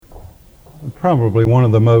Probably one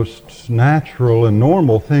of the most natural and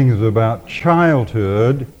normal things about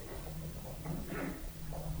childhood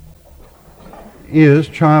is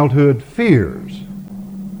childhood fears.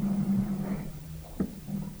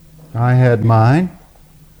 I had mine.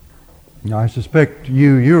 I suspect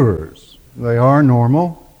yours. They are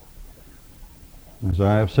normal. As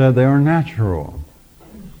I have said, they are natural.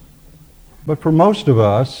 But for most of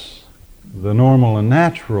us, the normal and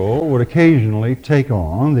natural would occasionally take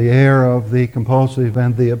on the air of the compulsive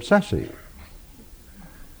and the obsessive.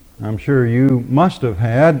 I'm sure you must have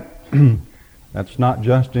had, that's not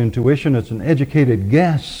just intuition, it's an educated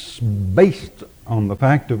guess based on the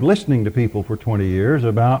fact of listening to people for 20 years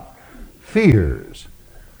about fears,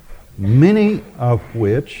 many of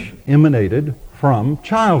which emanated from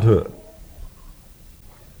childhood.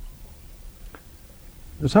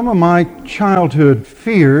 Some of my childhood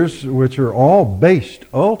fears, which are all based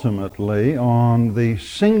ultimately on the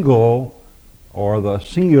single or the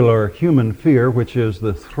singular human fear, which is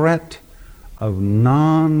the threat of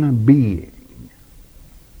non-being.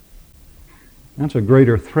 That's a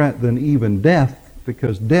greater threat than even death,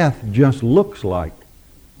 because death just looks like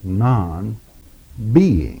non-being.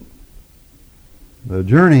 The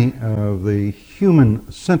journey of the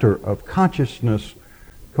human center of consciousness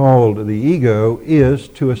called the ego is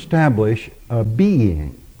to establish a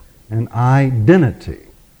being, an identity.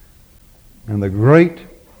 And the great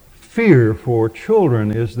fear for children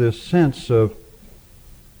is this sense of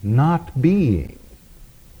not being.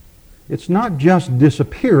 It's not just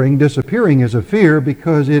disappearing. Disappearing is a fear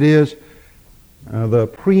because it is the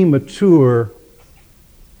premature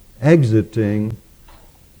exiting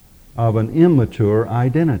of an immature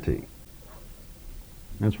identity.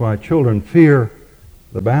 That's why children fear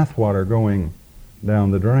the bathwater going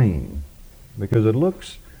down the drain, because it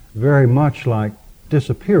looks very much like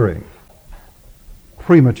disappearing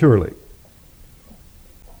prematurely.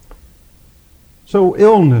 So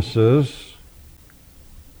illnesses,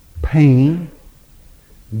 pain,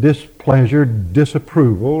 displeasure,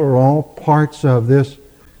 disapproval are all parts of this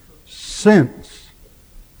sense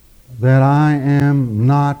that I am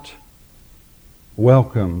not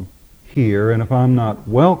welcome here, and if I'm not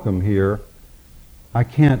welcome here, I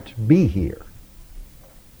can't be here.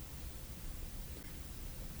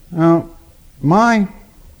 Now, my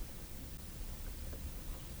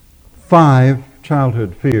 5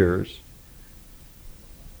 childhood fears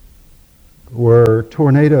were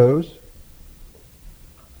tornadoes,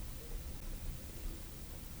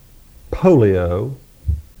 polio,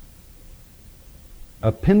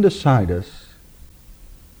 appendicitis,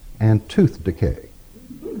 and tooth decay.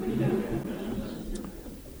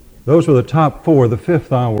 Those were the top 4. The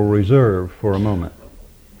 5th I will reserve for a moment.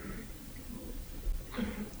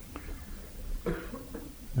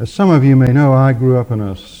 As some of you may know, I grew up in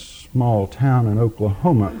a small town in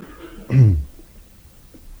Oklahoma.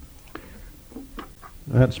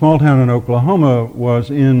 That small town in Oklahoma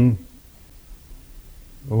was in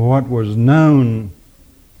what was known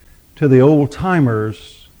to the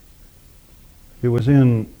old-timers. It was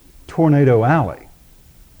in Tornado Alley.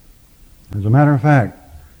 As a matter of fact,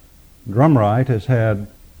 Drumright has had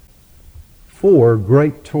 4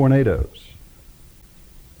 great tornadoes,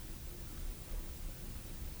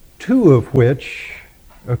 2 of which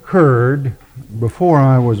occurred before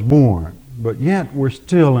I was born, but yet were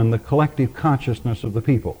still in the collective consciousness of the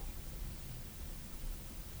people.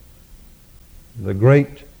 The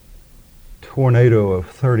great tornado of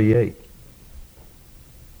 38,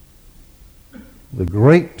 the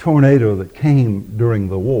great tornado that came during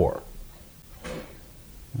the war.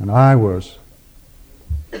 And I was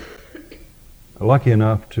lucky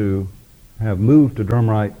enough to have moved to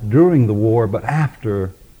Drumright during the war, but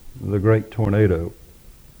after the great tornado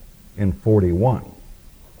in 41.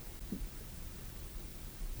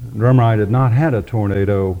 Drumright had not had a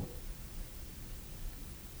tornado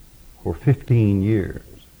for 15 years.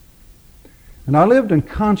 And I lived in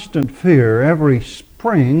constant fear. Every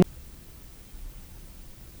spring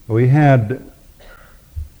we had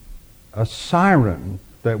a siren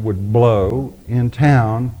that would blow in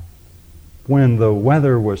town when the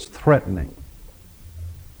weather was threatening.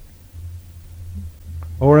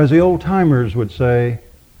 Or as the old-timers would say,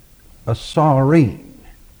 a siren.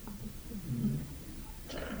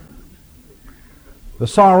 The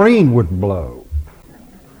siren would blow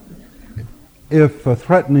if a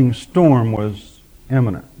threatening storm was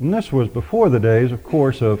imminent. And this was before the days, of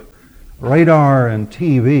course, of radar and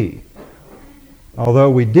TV.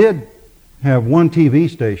 Although we did have one TV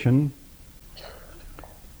station,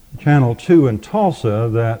 Channel 2 in Tulsa,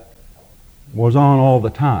 that was on all the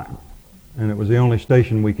time. And it was the only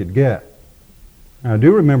station we could get. Now, I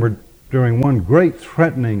do remember during one great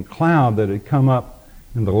threatening cloud that had come up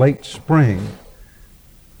in the late spring,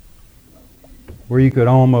 where you could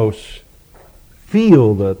almost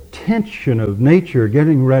feel the tension of nature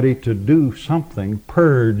getting ready to do something,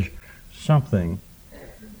 purge something.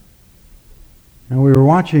 And we were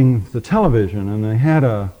watching the television, and they had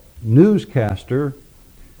a newscaster,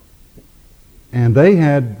 and they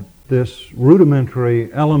had this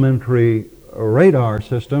rudimentary, elementary radar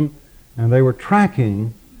system, and they were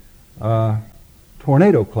tracking a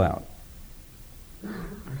tornado cloud.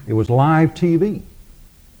 It was live TV.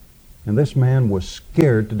 And this man was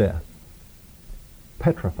scared to death,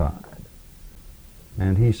 petrified.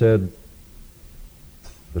 And he said,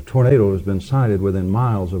 the tornado has been sighted within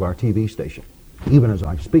miles of our TV station, even as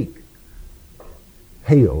I speak.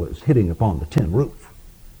 Hail is hitting upon the tin roof.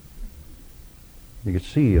 You could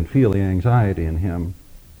see and feel the anxiety in him.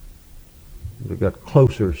 It got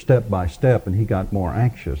closer step by step, and he got more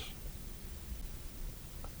anxious.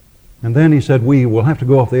 And then he said, we will have to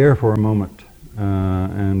go off the air for a moment.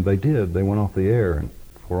 And they did. They went off the air. And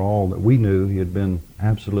for all that we knew, he had been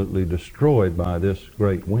absolutely destroyed by this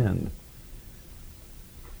great wind.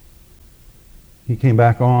 He came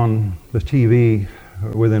back on the TV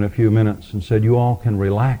within a few minutes and said, you all can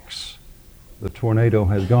relax. The tornado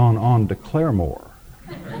has gone on to Claremore.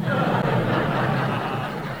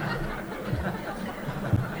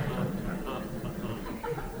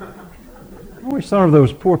 I always thought of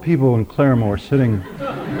those poor people in Claremore sitting,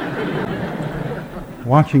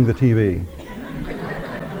 watching the TV.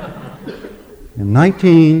 In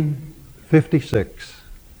 1956,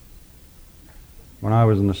 when I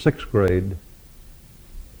was in the 6th grade,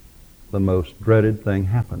 the most dreaded thing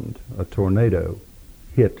happened. A tornado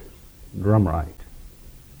hit Drumright.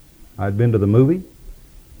 I'd been to the movie.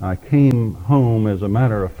 I came home, as a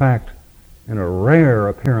matter of fact, in a rare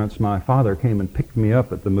appearance. My father came and picked me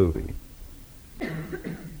up at the movie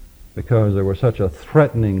because there was such a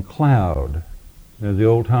threatening cloud. As the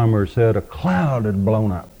old-timers said, a cloud had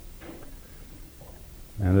blown up.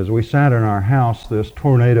 And as we sat in our house, this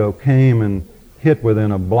tornado came and hit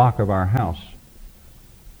within a block of our house.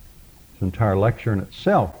 This entire lecture in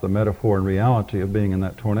itself, the metaphor and reality of being in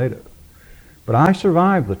that tornado. But I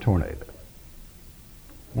survived the tornado.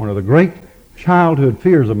 One of the great childhood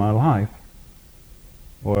fears of my life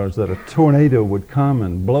was that a tornado would come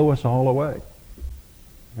and blow us all away.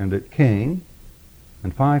 And it came,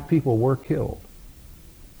 and 5 people were killed.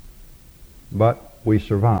 But we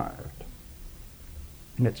survived.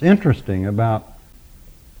 And it's interesting about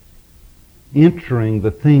entering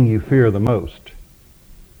the thing you fear the most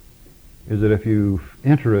is that if you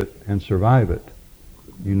enter it and survive it,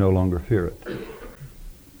 you no longer fear it.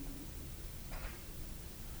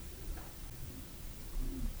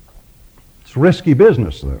 It's risky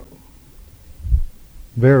business, though.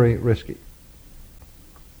 Very risky.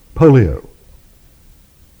 Polio.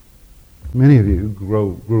 Many of you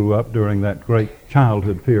grew up during that great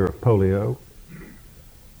childhood fear of polio.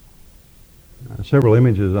 Several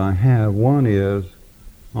images I have. One is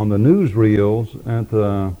on the newsreels at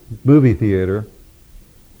the movie theater.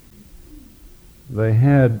 They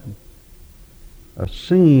had a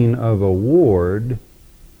scene of a ward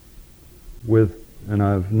with, and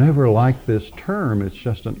I've never liked this term, it's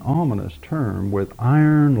just an ominous term, with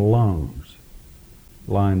iron lungs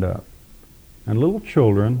lined up. And little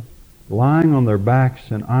children lying on their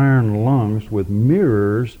backs in iron lungs with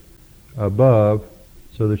mirrors above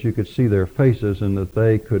so that you could see their faces and that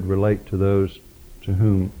they could relate to those to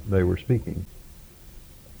whom they were speaking.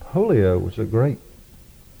 Polio was a great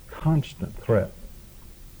constant threat.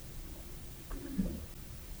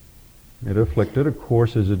 It afflicted, of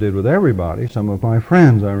course, as it did with everybody, some of my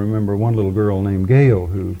friends. I remember one little girl named Gail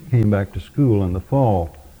who came back to school in the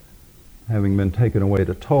fall, having been taken away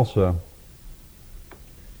to Tulsa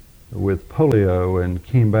with polio, and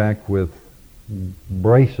came back with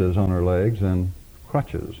braces on her legs and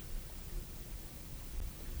crutches.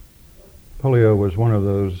 Polio was one of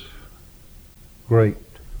those great,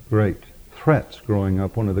 great threats growing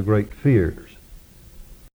up, one of the great fears.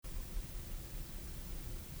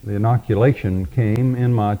 The inoculation came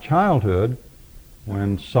in my childhood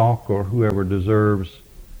when Salk, or whoever deserves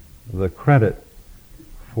the credit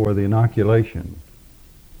for the inoculation,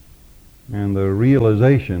 and the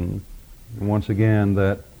realization, once again,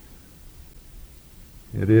 that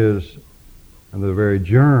it is the very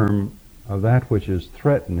germ of that which is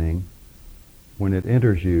threatening when it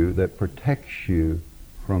enters you that protects you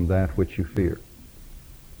from that which you fear.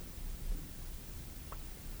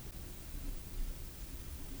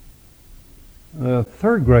 The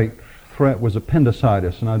third great threat was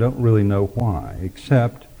appendicitis, and I don't really know why,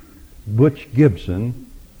 except Butch Gibson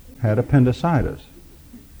had appendicitis.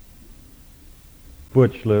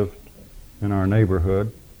 Butch lived in our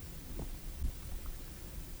neighborhood.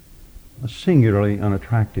 A singularly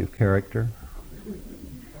unattractive character. It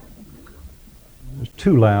was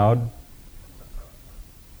too loud.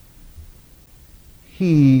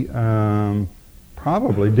 He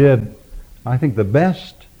probably did, I think, the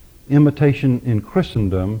best imitation in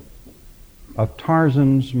Christendom of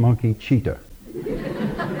Tarzan's monkey Cheetah.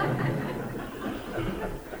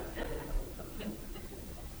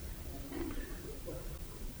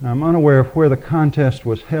 I'm unaware of where the contest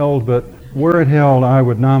was held, but were it held, I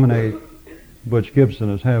would nominate Butch Gibson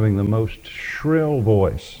as having the most shrill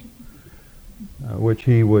voice, which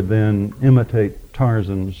he would then imitate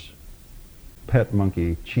Tarzan's pet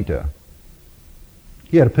monkey Cheetah.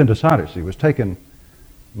 He had appendicitis. He was taken,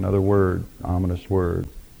 another word, ominous word,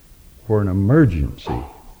 for an emergency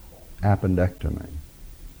appendectomy.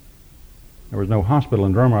 There was no hospital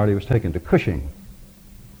in Drumrout. He was taken to Cushing.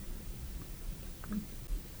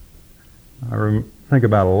 I think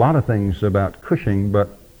about a lot of things about Cushing, but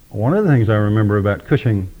one of the things I remember about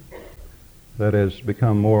Cushing that has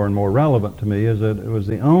become more and more relevant to me is that it was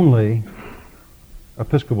the only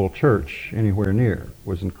Episcopal church anywhere near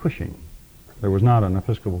was in Cushing. There was not an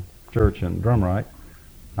Episcopal church in Drumright.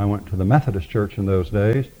 I went to the Methodist church in those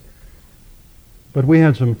days. But we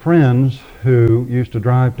had some friends who used to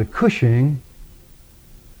drive to Cushing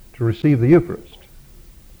to receive the Eucharist.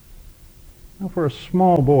 Now, for a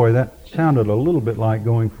small boy, that sounded a little bit like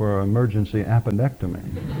going for an emergency appendectomy.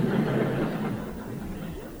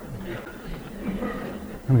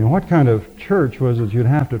 I mean, what kind of church was it you'd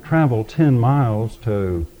have to travel 10 miles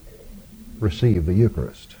to receive the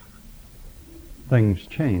Eucharist? Things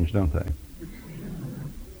change, don't they?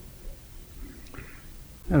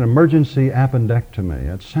 An emergency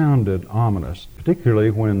appendectomy. It sounded ominous,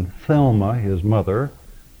 particularly when Thelma, his mother,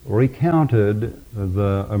 recounted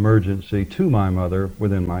the emergency to my mother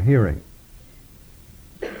within my hearing.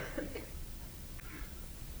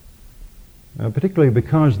 Particularly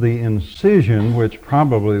because the incision, which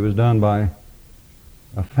probably was done by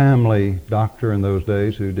a family doctor in those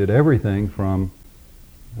days who did everything from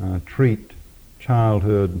treat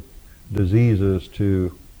childhood diseases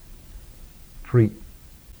to treat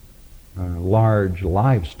large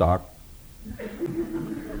livestock,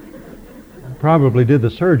 probably did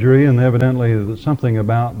the surgery, and evidently something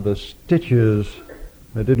about the stitches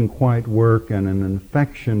that didn't quite work and an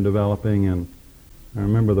infection developing, and I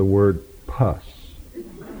remember the word pus.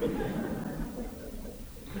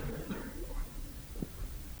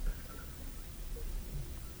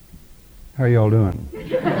 How are y'all doing?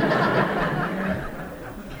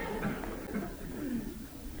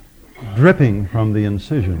 Dripping from the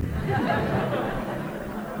incision.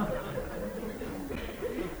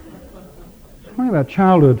 Talking about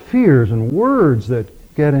childhood fears and words that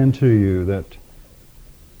get into you that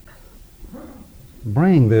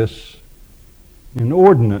bring this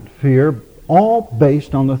inordinate fear, all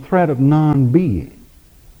based on the threat of non-being.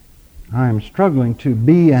 I am struggling to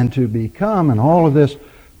be and to become, and all of this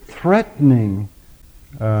threatening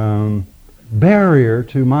barrier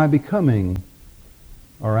to my becoming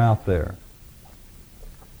are out there.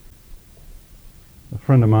 A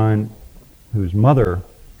friend of mine whose mother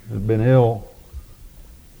had been ill,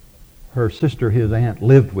 her sister, his aunt,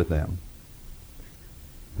 lived with them.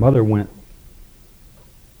 Mother went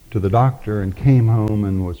to the doctor and came home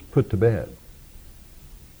and was put to bed.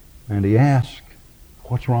 And he asked,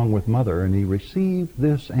 "What's wrong with Mother?" And he received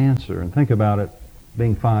this answer. And think about it,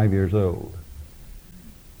 being 5 years old.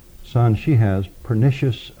 "Son, she has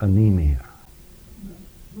pernicious anemia."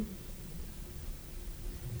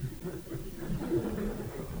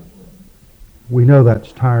 We know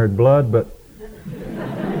that's tired blood, but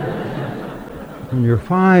when you're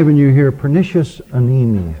 5 and you hear pernicious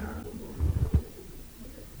anemia,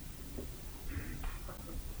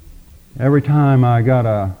 every time I got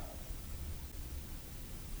a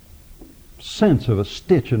sense of a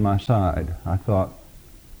stitch in my side, I thought,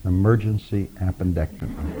 emergency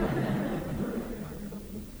appendectomy.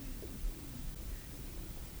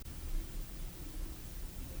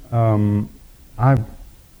 I've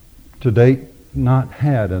to date not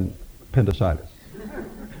had an appendicitis,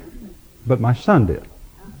 but my son did.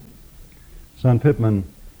 Son Pittman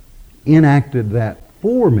enacted that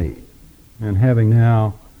for me, and having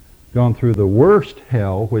now gone through the worst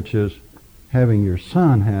hell, which is having your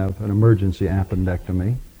son have an emergency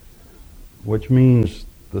appendectomy, which means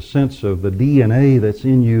the sense of the DNA that's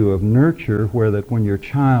in you of nurture, where that when your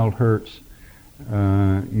child hurts,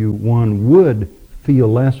 one would feel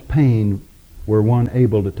less pain were one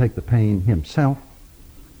able to take the pain himself.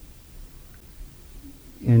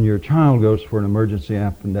 and your child goes for an emergency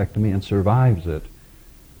appendectomy and survives it,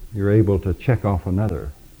 you're able to check off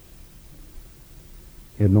another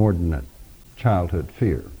inordinate childhood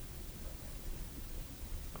fear.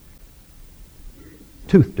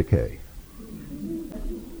 Tooth decay.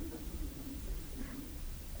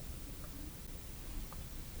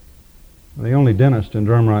 The only dentist in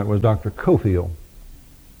Drumright was Dr. Cofield.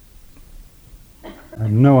 I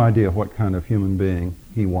have no idea what kind of human being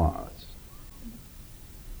he was.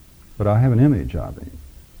 But I have an image of him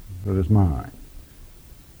that is mine.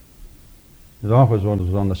 His office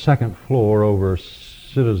was on the second floor over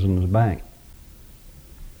Citizens Bank.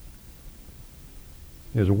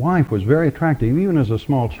 His wife was very attractive. Even as a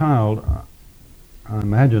small child, I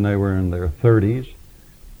imagine they were in their 30s.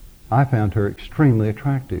 I found her extremely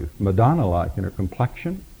attractive, Madonna-like in her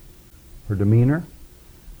complexion, her demeanor,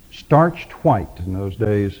 starched white. In those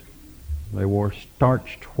days, they wore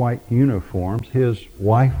starched white uniforms. His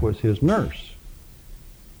wife was his nurse,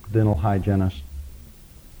 dental hygienist,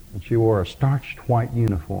 and she wore a starched white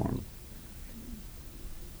uniform.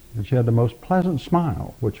 And she had the most pleasant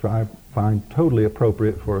smile, which I find totally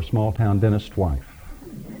appropriate for a small-town dentist's wife.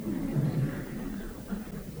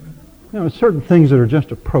 You know, certain things that are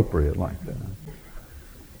just appropriate like that.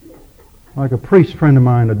 Like a priest friend of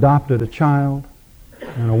mine adopted a child,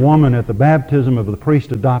 and a woman at the baptism of the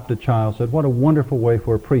priest adopted child said, "What a wonderful way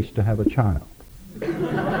for a priest to have a child."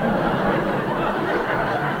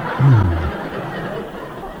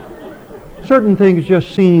 Certain things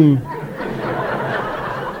just seem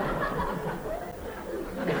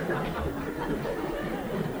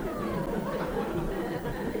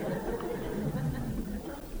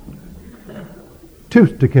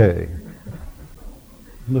tooth decay.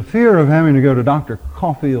 The fear of having to go to Dr.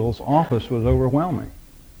 Caulfield's office was overwhelming.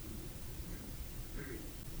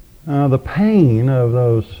 The pain of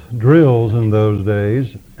those drills in those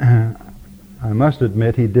days, I must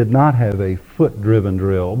admit he did not have a foot-driven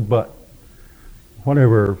drill, but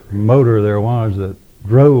whatever motor there was that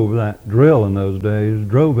drove that drill in those days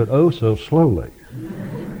drove it oh so slowly.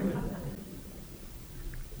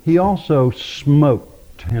 He also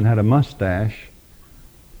smoked and had a mustache.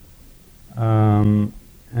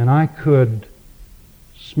 And I could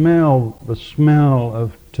smell the smell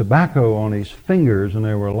of tobacco on his fingers, and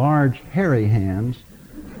they were large, hairy hands.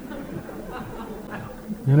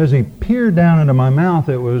 And as he peered down into my mouth,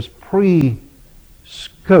 it was pre-scope.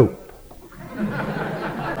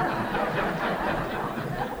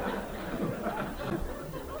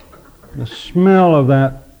 The smell of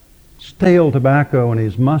that stale tobacco in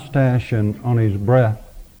his mustache and on his breath,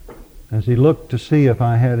 as he looked to see if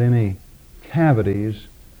I had any cavities,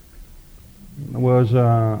 was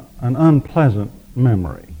an unpleasant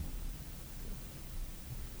memory.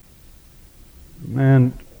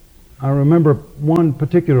 And I remember one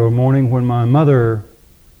particular morning when my mother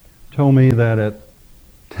told me that at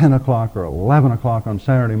 10 o'clock or 11 o'clock on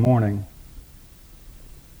Saturday morning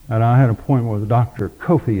that I had an appointment with Dr.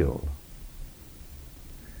 Cofield.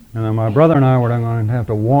 And then my brother and I were going to have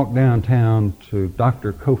to walk downtown to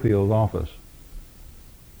Dr. Cofield's office.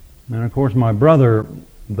 And of course my brother,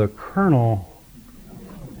 the colonel,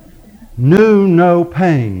 knew no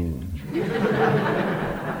pain.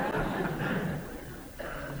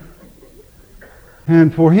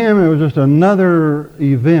 And for him it was just another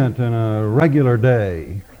event in a regular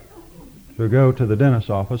day to go to the dentist's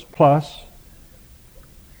office. Plus,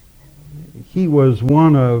 he was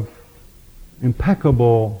one of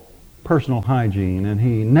impeccable personal hygiene, and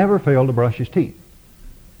he never failed to brush his teeth.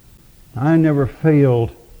 I never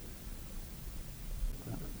failed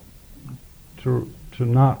to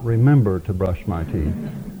not remember to brush my teeth.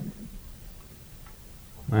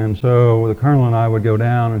 And so the colonel and I would go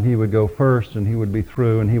down, and he would go first, and he would be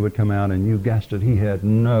through, and he would come out, and you guessed it, he had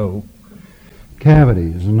no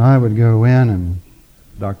cavities. And I would go in, and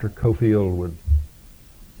Dr. Cofield would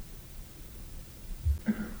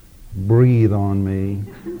breathe on me.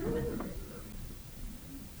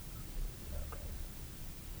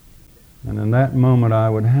 And in that moment I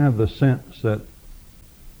would have the sense that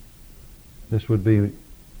this would be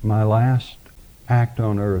my last act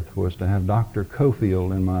on earth, was to have Dr.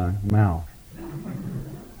 Cofield in my mouth,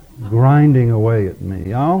 grinding away at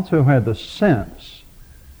me. I also had the sense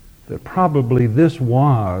that probably this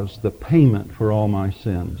was the payment for all my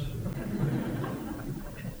sins.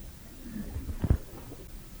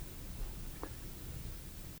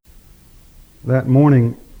 That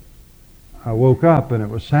morning I woke up and it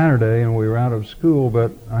was Saturday and we were out of school,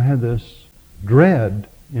 but I had this dread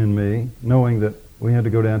in me, knowing that we had to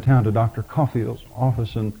go downtown to Dr. Caulfield's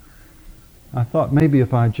office, and I thought maybe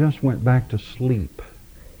if I just went back to sleep,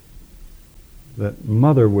 that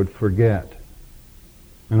Mother would forget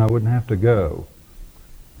and I wouldn't have to go.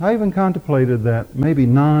 I even contemplated that maybe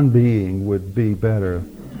non-being would be better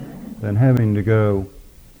than having to go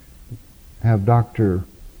have Dr.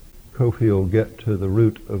 Cofield get to the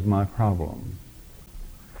root of my problem.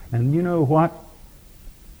 And you know what?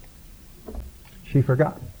 She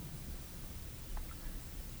forgot.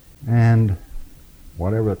 And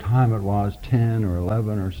whatever time it was, 10 or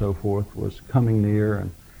 11 or so forth, was coming near,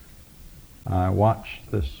 and I watched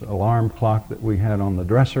this alarm clock that we had on the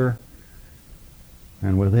dresser,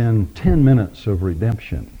 and within 10 minutes of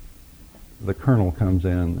redemption, the colonel comes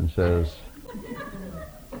in and says,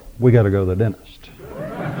 "We got to go to the dentist."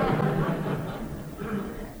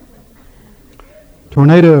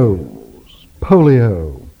 Tornadoes,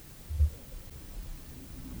 polio,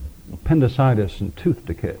 appendicitis, and tooth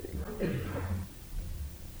decay.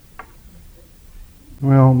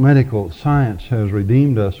 Well, medical science has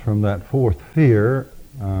redeemed us from that fourth fear.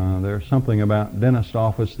 There's something about dentist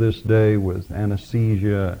office this day with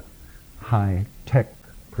anesthesia, high-tech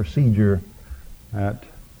procedure, that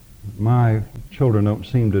my children don't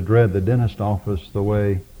seem to dread the dentist office the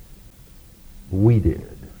way we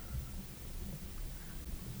did.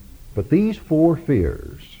 But these four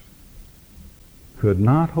fears could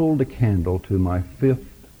not hold a candle to my fifth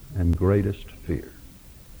and greatest fear.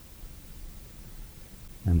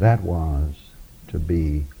 And that was to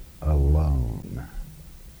be alone.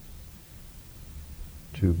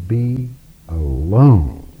 To be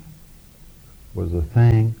alone was the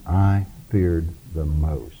thing I feared the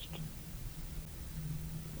most.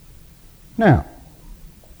 Now,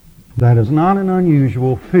 that is not an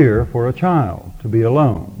unusual fear for a child, to be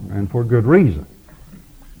alone, and for good reason.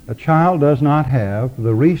 A child does not have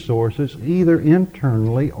the resources either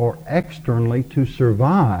internally or externally to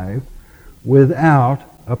survive without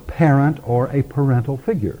a parent or a parental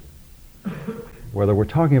figure. Whether we're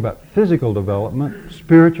talking about physical development,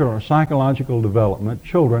 spiritual or psychological development,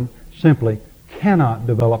 children simply cannot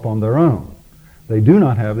develop on their own. They do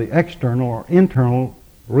not have the external or internal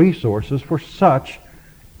resources for such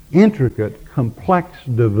intricate, complex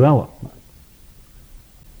development.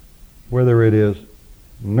 Whether it is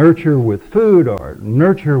nurture with food or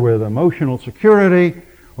nurture with emotional security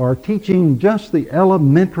or teaching just the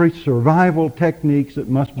elementary survival techniques that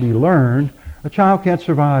must be learned, a child can't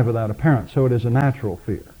survive without a parent, so it is a natural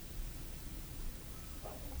fear.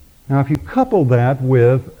 Now, if you couple that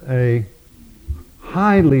with a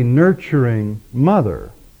highly nurturing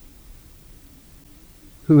mother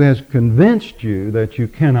who has convinced you that you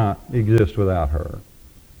cannot exist without her,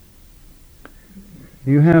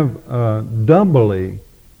 you have a doubly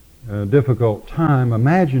difficult time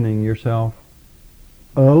imagining yourself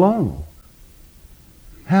alone.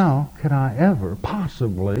 How could I ever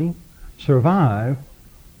possibly survive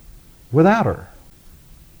without her?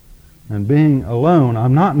 And being alone,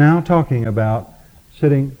 I'm not now talking about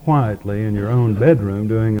sitting quietly in your own bedroom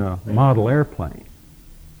doing a model airplane.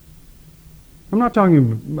 I'm not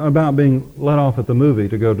talking about being let off at the movie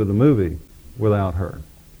to go to the movie without her.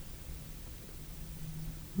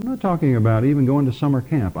 I'm not talking about even going to summer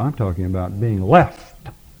camp. I'm talking about being left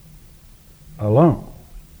alone.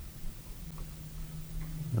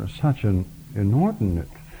 There's such an inordinate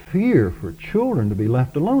fear for children to be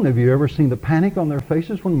left alone. Have you ever seen the panic on their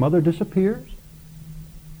faces when mother disappears?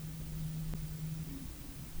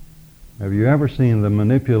 Have you ever seen the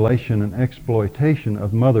manipulation and exploitation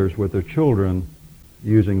of mothers with their children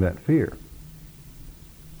using that fear?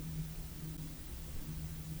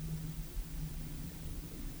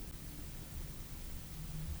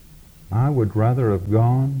 I would rather have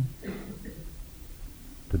gone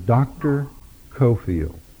to Dr.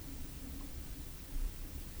 Cofield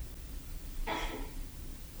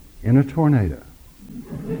in a tornado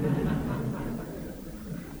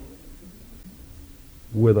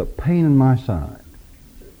with a pain in my side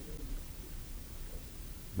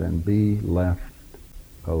than be left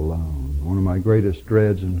alone. One of my greatest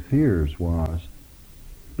dreads and fears was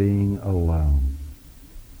being alone.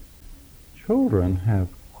 Children have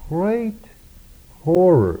great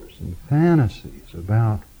horrors and fantasies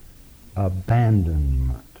about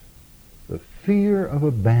abandonment. The fear of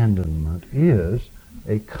abandonment is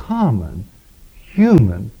a common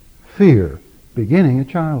human fear beginning at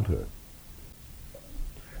childhood.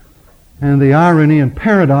 And the irony and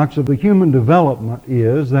paradox of the human development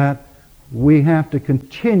is that we have to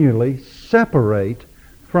continually separate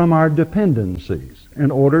from our dependencies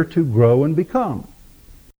in order to grow and become.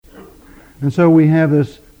 And so we have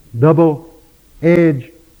this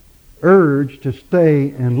double-edged urge to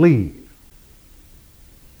stay and leave.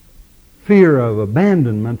 Fear of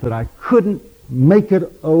abandonment, that I couldn't make it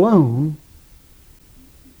alone,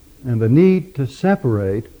 and the need to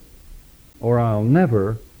separate, or I'll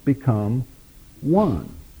never become one.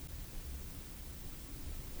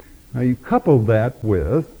 Now you couple that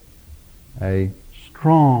with a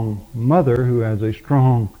strong mother who has a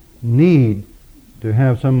strong need to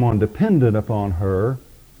have someone dependent upon her,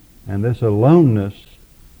 and this aloneness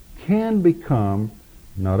can become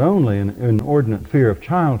not only an inordinate fear of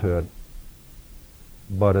childhood,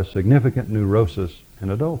 but a significant neurosis in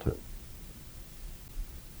adulthood.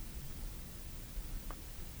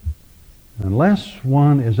 Unless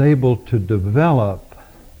one is able to develop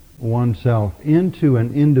oneself into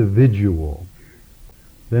an individual,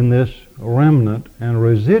 then this remnant and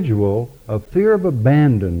residual of fear of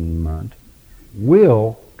abandonment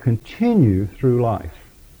will continue through life.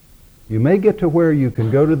 You may get to where you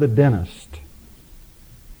can go to the dentist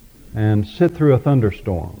and sit through a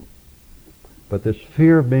thunderstorm, but this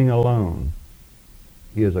fear of being alone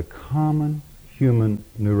is a common human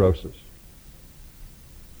neurosis.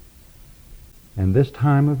 And this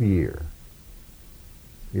time of year,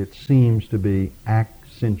 it seems to be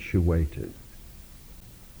accentuated.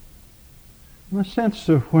 In the sense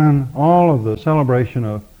of when all of the celebration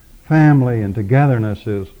of family and togetherness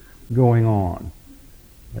is going on,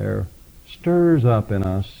 there stirs up in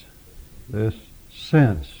us this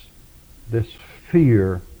sense, this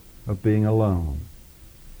fear of being alone.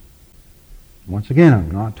 Once again,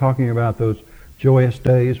 I'm not talking about those joyous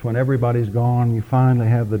days when everybody's gone, you finally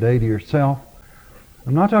have the day to yourself.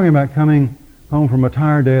 I'm not talking about coming home from a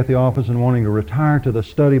tired day at the office and wanting to retire to the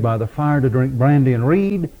study by the fire to drink brandy and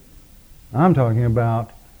read. I'm talking about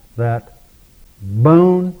that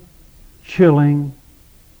bone-chilling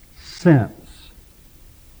sense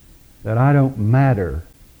that I don't matter,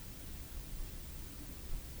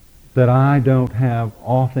 that I don't have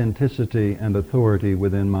authenticity and authority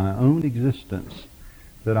within my own existence,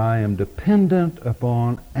 that I am dependent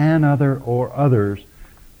upon another or others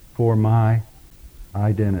for my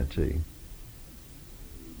identity.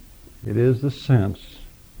 It is the sense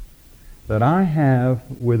that I have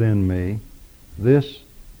within me this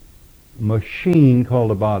machine called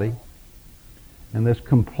a body and this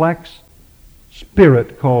complex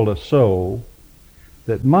spirit called a soul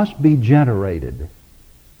that must be generated.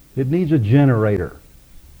 It needs a generator.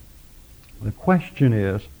 The question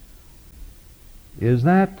is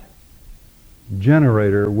that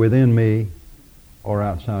generator within me or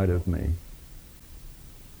outside of me?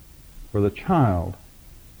 For the child,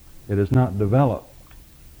 it is not developed.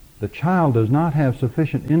 The child does not have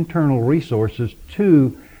sufficient internal resources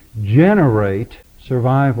to generate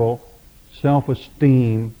survival,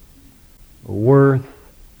 self-esteem, worth,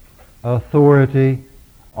 authority,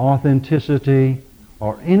 authenticity,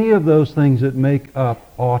 or any of those things that make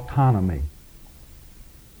up autonomy.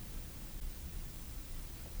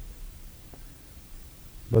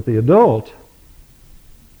 But the adult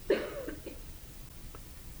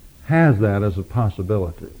has that as a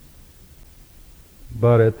possibility.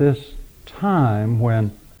 But at this time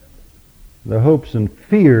when the hopes and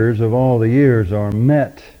fears of all the years are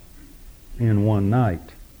met in one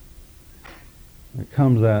night, there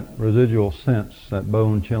comes that residual sense, that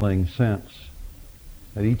bone-chilling sense,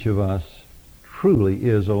 that each of us truly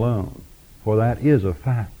is alone. For that is a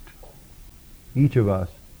fact. Each of us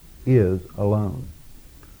is alone.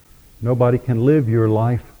 Nobody can live your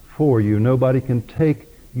life for you. Nobody can take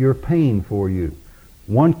your pain for you.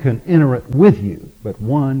 One can enter it with you, but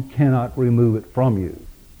one cannot remove it from you.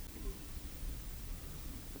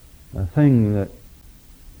 The thing that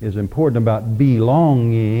is important about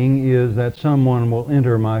belonging is that someone will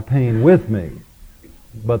enter my pain with me.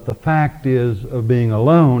 But the fact is of being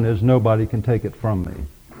alone is nobody can take it from me.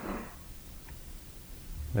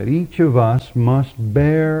 That each of us must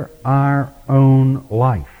bear our own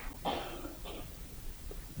life.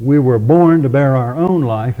 We were born to bear our own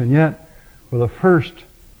life, and yet for the first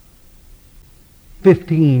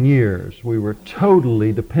 15 years we were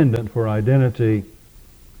totally dependent for identity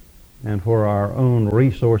and for our own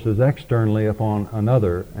resources externally upon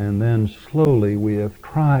another, and then slowly we have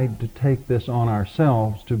tried to take this on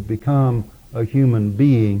ourselves to become a human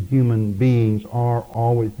being. Human beings are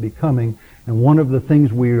always becoming, and one of the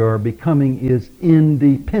things we are becoming is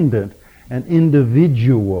independent and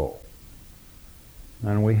individual.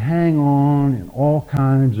 And we hang on in all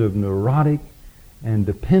kinds of neurotic and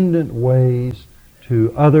dependent ways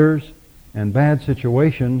to others and bad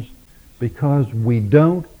situations because we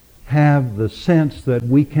don't have the sense that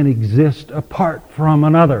we can exist apart from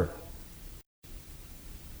another.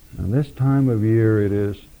 And this time of year it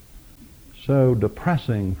is so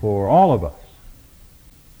depressing for all of us,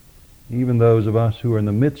 even those of us who are in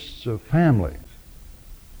the midst of families.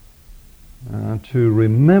 to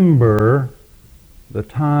remember the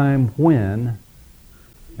time when,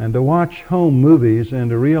 and to watch home movies and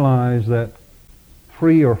to realize that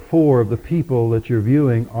 3 or 4 of the people that you're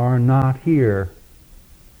viewing are not here,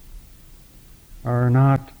 are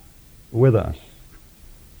not with us.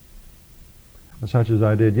 Such as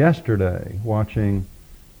I did yesterday, watching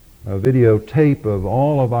a videotape of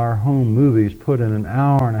all of our home movies put in an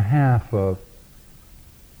hour and a half of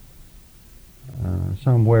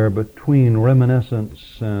somewhere between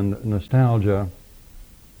reminiscence and nostalgia,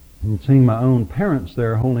 and seeing my own parents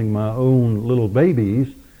there holding my own little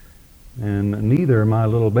babies, and neither my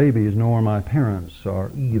little babies nor my parents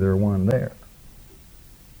are either one there.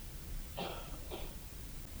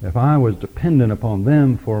 If I was dependent upon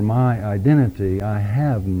them for my identity, I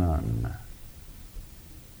have none.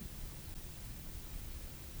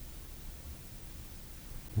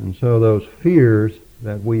 And so those fears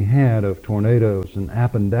that we had of tornadoes and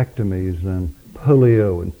appendectomies and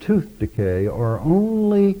polio and tooth decay are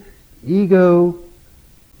only ego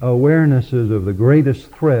awarenesses of the greatest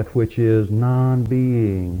threat, which is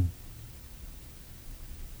non-being.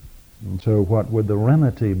 And so what would the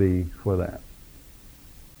remedy be for that?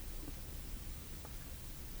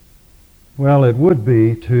 Well, it would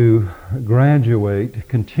be to graduate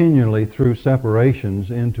continually through separations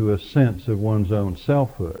into a sense of one's own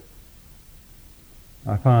selfhood.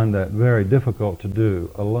 I find that very difficult to do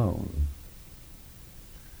alone.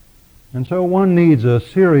 And so one needs a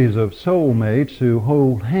series of soulmates who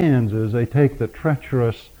hold hands as they take the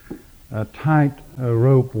treacherous, tight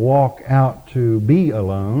rope walk out to be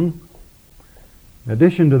alone. In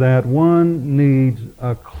addition to that, one needs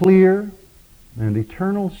a clear and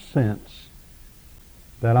eternal sense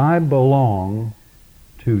that I belong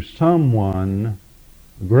to someone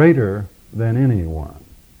greater than anyone.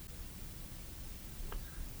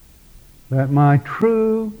 That my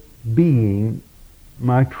true being,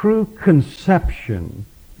 my true conception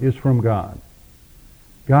is from God.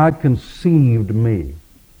 God conceived me.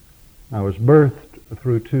 I was birthed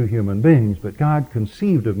through 2 human beings, but God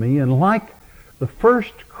conceived of me, and like the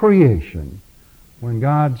first creation, when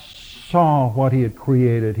God saw what he had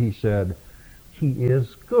created, he said, "He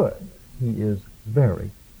is good. He is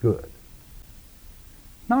very good."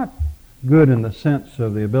 Not good in the sense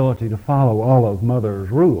of the ability to follow all of Mother's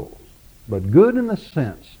rules, but good in the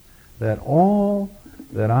sense that all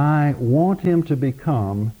that I want him to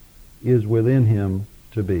become is within him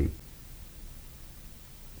to be.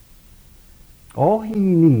 All he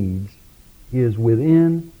needs is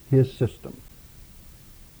within his system.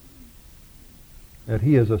 That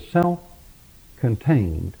he is a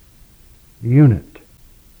self-contained unit,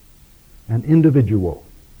 an individual.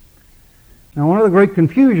 Now, one of the great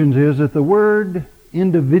confusions is that the word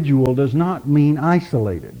individual does not mean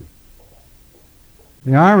isolated.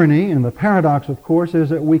 The irony and the paradox, of course, is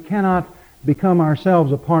that we cannot become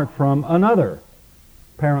ourselves apart from another.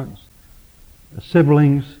 Parents,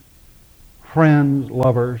 siblings, friends,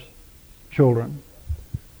 lovers, children.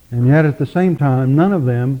 And yet at the same time, none of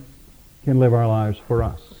them can live our lives for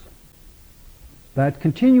us. That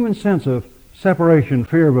continuing sense of separation,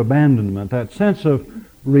 fear of abandonment, that sense of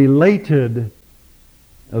related,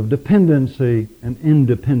 of dependency and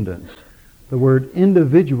independence. The word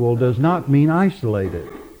individual does not mean isolated.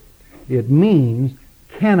 It means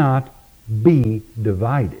cannot be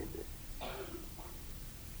divided.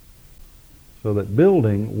 So that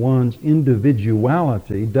building one's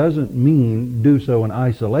individuality doesn't mean do so in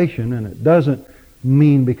isolation, and it doesn't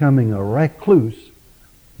mean becoming a recluse.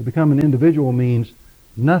 To become an individual means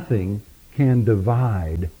nothing can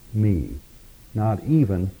divide me, not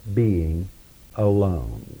even being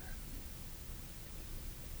alone.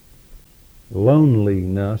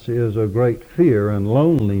 Loneliness is a great fear, and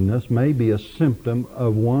loneliness may be a symptom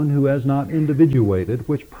of one who has not individuated,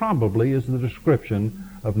 which probably is the description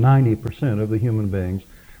of 90% of the human beings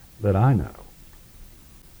that I know.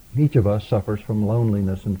 Each of us suffers from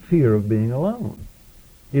loneliness and fear of being alone.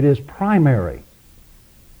 It is primary.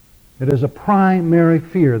 It is a primary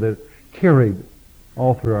fear that carried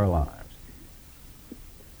all through our lives.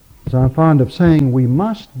 So I'm fond of saying we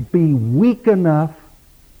must be weak enough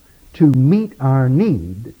to meet our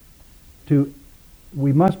need.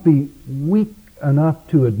 We must be weak enough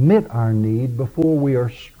to admit our need before we are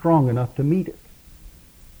strong enough to meet it.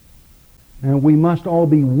 And we must all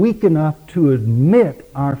be weak enough to admit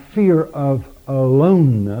our fear of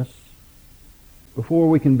aloneness before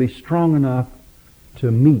we can be strong enough to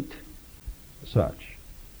meet such.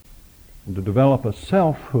 And to develop a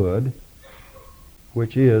selfhood,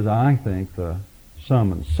 which is, I think, the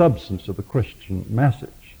sum and substance of the Christian message,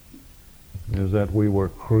 is that we were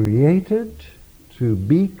created to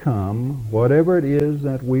become whatever it is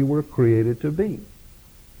that we were created to be.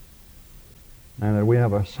 And that we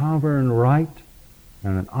have a sovereign right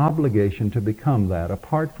and an obligation to become that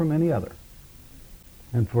apart from any other.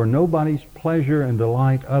 And for nobody's pleasure and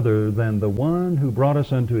delight other than the one who brought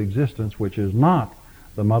us into existence, which is not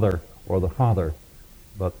the mother or the father,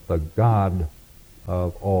 but the God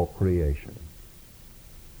of all creation.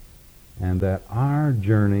 And that our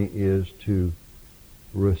journey is to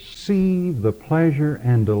receive the pleasure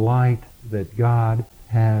and delight that God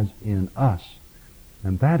has in us.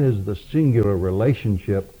 And that is the singular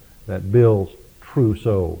relationship that builds true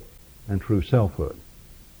soul and true selfhood.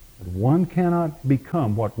 One cannot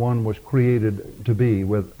become what one was created to be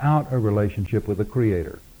without a relationship with the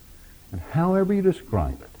Creator. And however you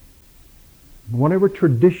describe it, whatever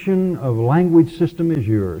tradition of language system is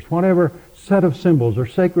yours, whatever set of symbols or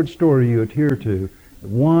sacred story you adhere to,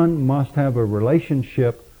 one must have a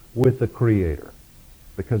relationship with the Creator.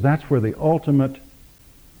 Because that's where the ultimate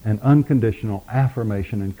and unconditional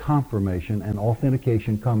affirmation and confirmation and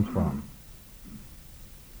authentication comes from.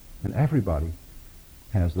 And everybody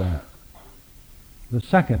has that. The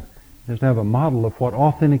second is to have a model of what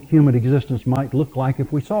authentic human existence might look like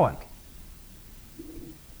if we saw it.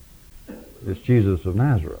 It's Jesus of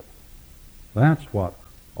Nazareth. That's what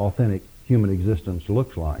authentic human existence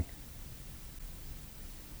looks like.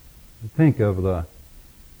 Think of the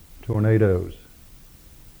tornadoes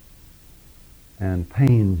and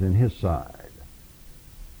pains in his side.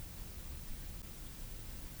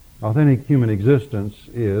 Authentic human existence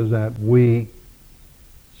is that we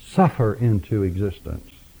suffer into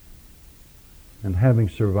existence and, having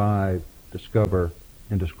survived, discover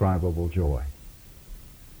indescribable joy.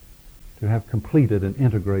 To have completed and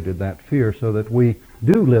integrated that fear so that we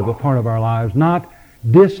do live a part of our lives not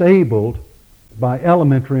disabled by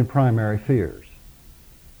elementary and primary fears.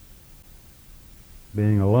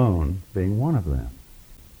 Being alone being one of them.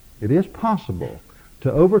 It is possible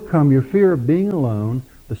to overcome your fear of being alone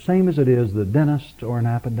the same as it is the dentist or an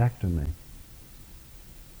appendectomy.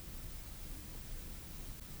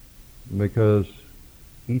 Because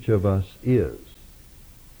each of us is.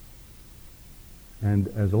 And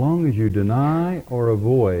as long as you deny or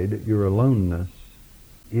avoid your aloneness,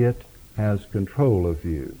 it has control of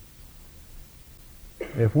you.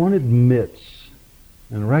 If one admits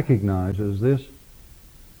and recognizes this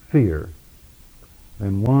fear,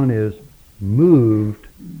 then one is moved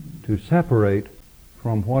to separate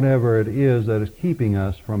from whatever it is that is keeping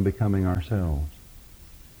us from becoming ourselves.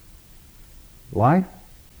 Life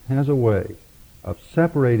has a way of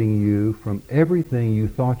separating you from everything you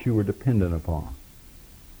thought you were dependent upon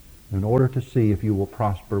in order to see if you will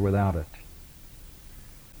prosper without it.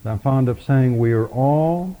 I'm fond of saying we are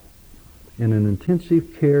all in an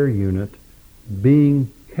intensive care unit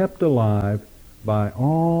being kept alive by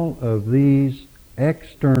all of these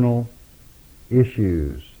external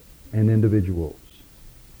issues and individuals.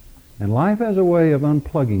 And life has a way of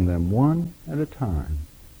unplugging them one at a time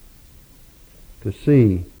to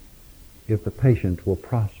see if the patient will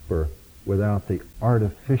prosper without the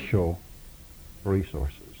artificial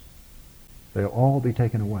resources. They'll all be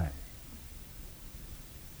taken away.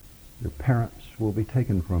 Your parents will be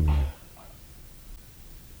taken from you.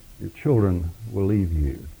 Your children will leave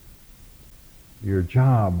you. Your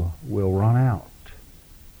job will run out.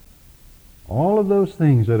 All of those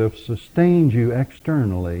things that have sustained you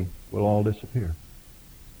externally will all disappear.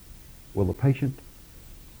 Will the patient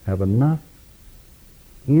have enough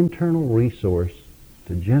internal resource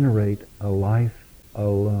to generate a life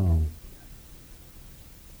alone?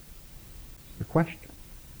 It's the question.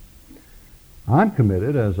 I'm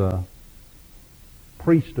committed as a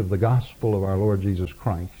priest of the gospel of our Lord Jesus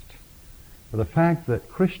Christ to the fact that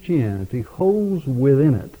Christianity holds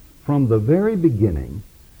within it from the very beginning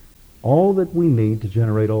all that we need to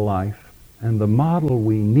generate a life and the model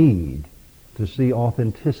we need to see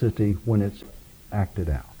authenticity when it's acted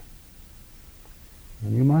out.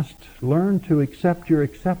 And you must learn to accept your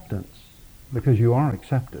acceptance because you are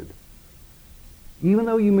accepted. Even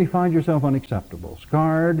though you may find yourself unacceptable,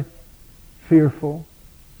 scarred, fearful,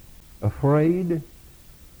 afraid,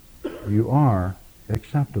 you are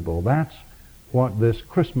acceptable. That's what this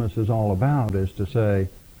Christmas is all about, is to say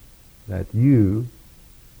that you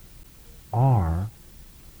are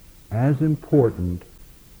as important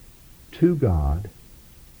to God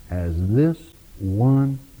as this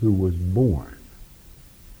one who was born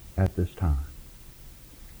at this time.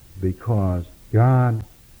 Because God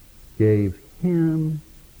gave him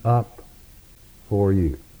up for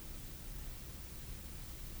you.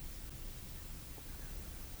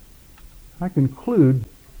 I conclude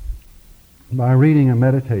by reading a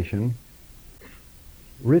meditation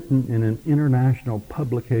written in an international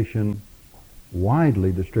publication,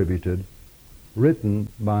 widely distributed, written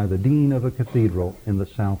by the dean of a cathedral in the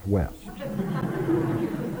Southwest.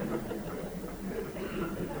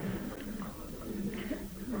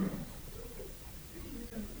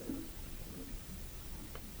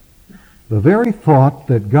 The very thought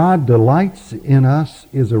that God delights in us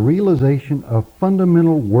is a realization of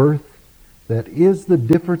fundamental worth that is the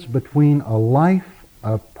difference between a life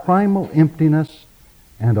of primal emptiness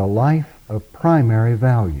and a life of primary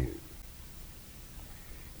value.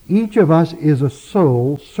 Each of us is a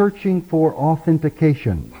soul searching for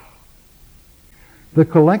authentication. The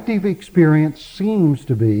collective experience seems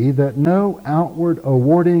to be that no outward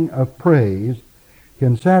awarding of praise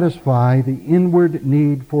can satisfy the inward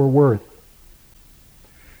need for worth.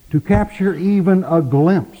 To capture even a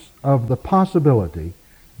glimpse of the possibility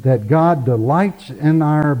that God delights in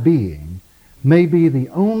our being may be the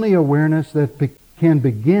only awareness that can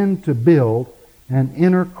begin to build an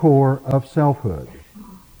inner core of selfhood.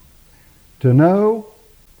 To know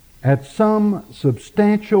at some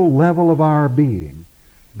substantial level of our being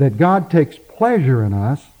that God takes pleasure in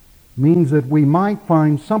us means that we might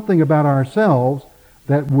find something about ourselves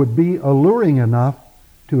that would be alluring enough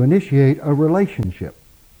to initiate a relationship.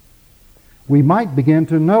 We might begin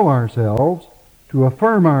to know ourselves, to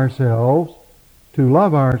affirm ourselves, to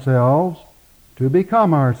love ourselves, to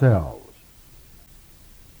become ourselves.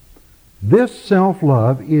 This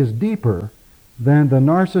self-love is deeper than the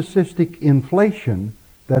narcissistic inflation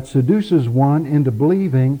that seduces one into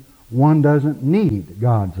believing one doesn't need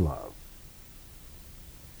God's love.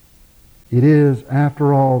 It is,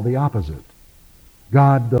 after all, the opposite.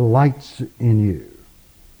 God delights in you.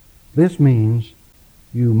 This means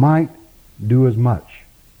you might do as much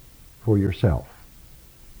for yourself.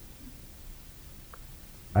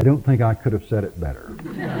 I don't think I could have said it better.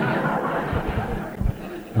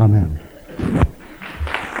 Amen.